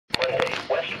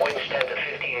West winds 10 to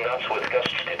 15 knots with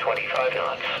gusts to 25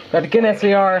 knots. About to get an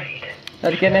SVR.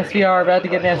 About to get an SVR. About to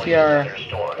get an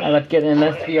SVR. I'm about to get an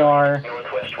SVR.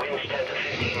 Northwest winds 10 to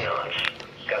 15 knots.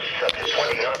 Gusts up to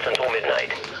 20 knots until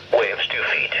midnight. Waves 2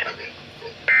 feet.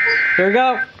 Here we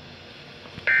go.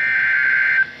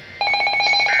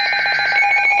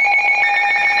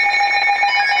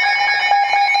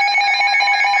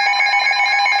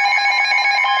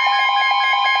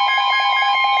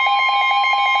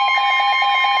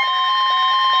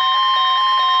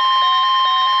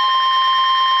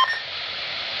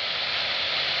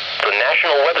 The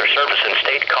National Weather Service in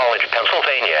State College,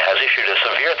 Pennsylvania has issued a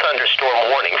severe thunderstorm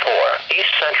warning for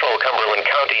East Central Cumberland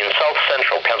County and South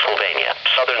Central Pennsylvania,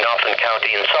 Southern Dauphin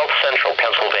County and South Central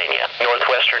Pennsylvania,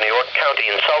 Northwestern New York County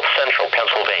and South Central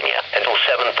Pennsylvania until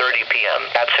 7:30 p.m.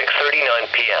 At 6:39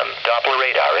 p.m., Doppler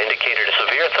radar indicated a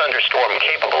severe thunderstorm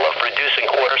capable of producing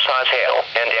quarter-size hail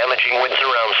and damaging winds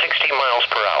around 60 miles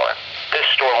per hour. This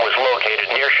storm was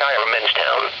located near Shire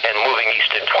Menstown and moving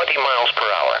east at 20 miles per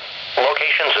hour.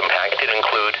 Locations impacted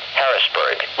include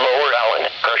Harrisburg, Lower Allen,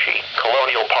 Hershey,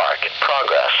 Colonial Park,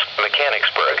 Progress,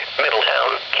 Mechanicsburg, Middletown,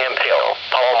 Camp Hill,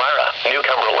 Palmyra, New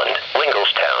Cumberland,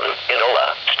 Lingelstown,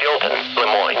 Inola, Stilton,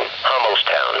 Lemoyne,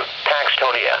 Homostown,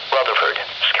 Paxtonia, Rutherford,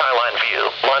 Skyline View,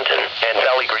 London, and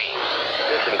Valley Green.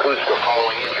 This includes the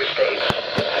following interstates: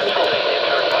 Pennsylvania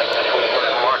Turnpike between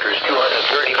mile markers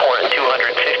 234 and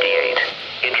 258.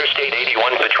 Interstate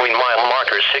 81 between mile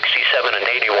markers 67 and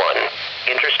 81.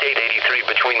 Interstate 83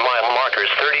 between mile markers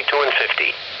 32 and 50.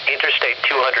 Interstate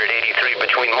 283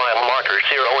 between mile markers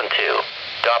 0 and 2.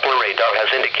 Doppler radar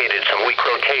has indicated some weak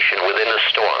rotation within the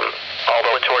storm.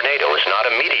 Although a tornado is not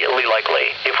immediately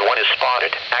likely, if one is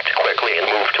spotted, act quickly and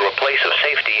move to a place of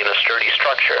safety in a sturdy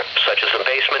structure, such as a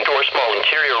basement or small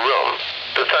interior room.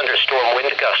 The thunderstorm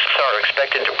wind gusts are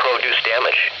expected to produce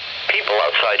damage. People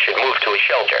outside should move to a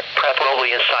shelter,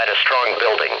 preferably inside a strong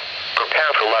building.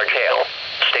 Prepare for large hail.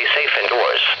 Stay safe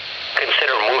indoors.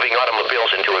 Consider moving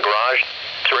automobiles into a garage.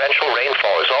 Torrential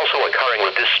rainfall is also occurring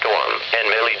with this storm and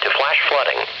may lead to flash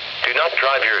flooding. Do not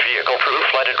drive your vehicle through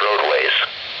flooded roadways.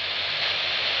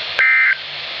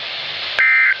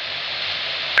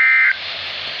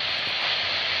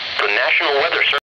 The National Weather Service